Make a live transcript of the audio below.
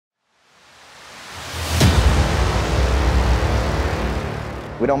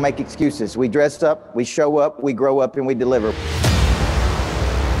We don't make excuses. We dress up, we show up, we grow up, and we deliver.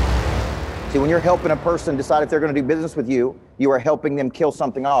 See, when you're helping a person decide if they're going to do business with you, you are helping them kill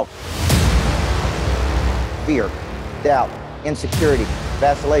something off. Fear, doubt, insecurity,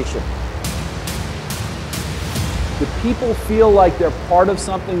 vacillation. Do people feel like they're part of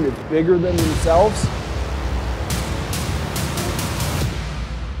something that's bigger than themselves?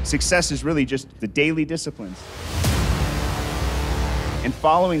 Success is really just the daily disciplines. And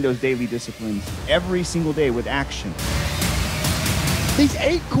following those daily disciplines every single day with action. These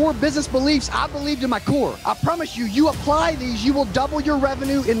 8 core business beliefs, I believed in my core. I promise you, you apply these, you will double your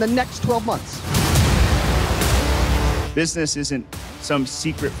revenue in the next 12 months. Business isn't some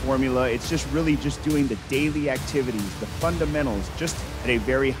secret formula. It's just really just doing the daily activities, the fundamentals, just at a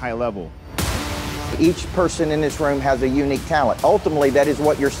very high level. Each person in this room has a unique talent. Ultimately, that is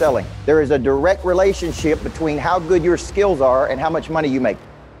what you're selling. There is a direct relationship between how good your skills are and how much money you make.